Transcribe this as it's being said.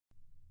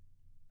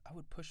I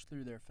would push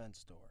through their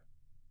fence door,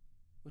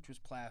 which was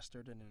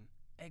plastered in an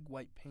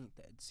egg-white paint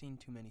that had seen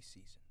too many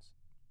seasons.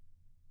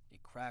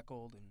 It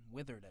crackled and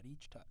withered at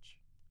each touch.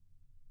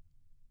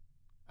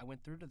 I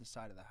went through to the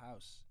side of the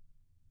house,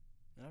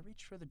 and I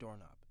reached for the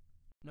doorknob.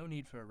 No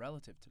need for a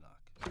relative to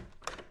knock.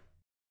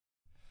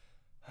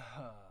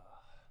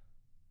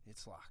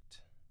 It's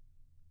locked.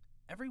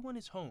 Everyone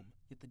is home,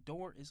 yet the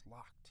door is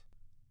locked.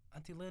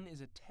 Auntie Lynn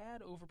is a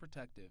tad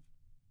overprotective,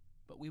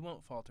 but we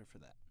won't falter for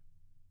that.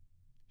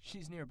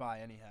 She's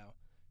nearby anyhow,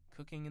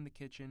 cooking in the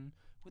kitchen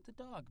with the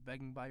dog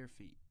begging by her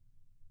feet.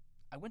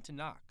 I went to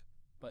knock,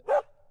 but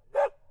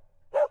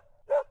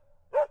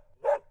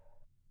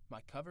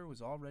my cover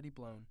was already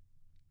blown.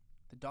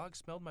 The dog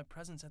smelled my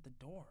presence at the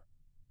door.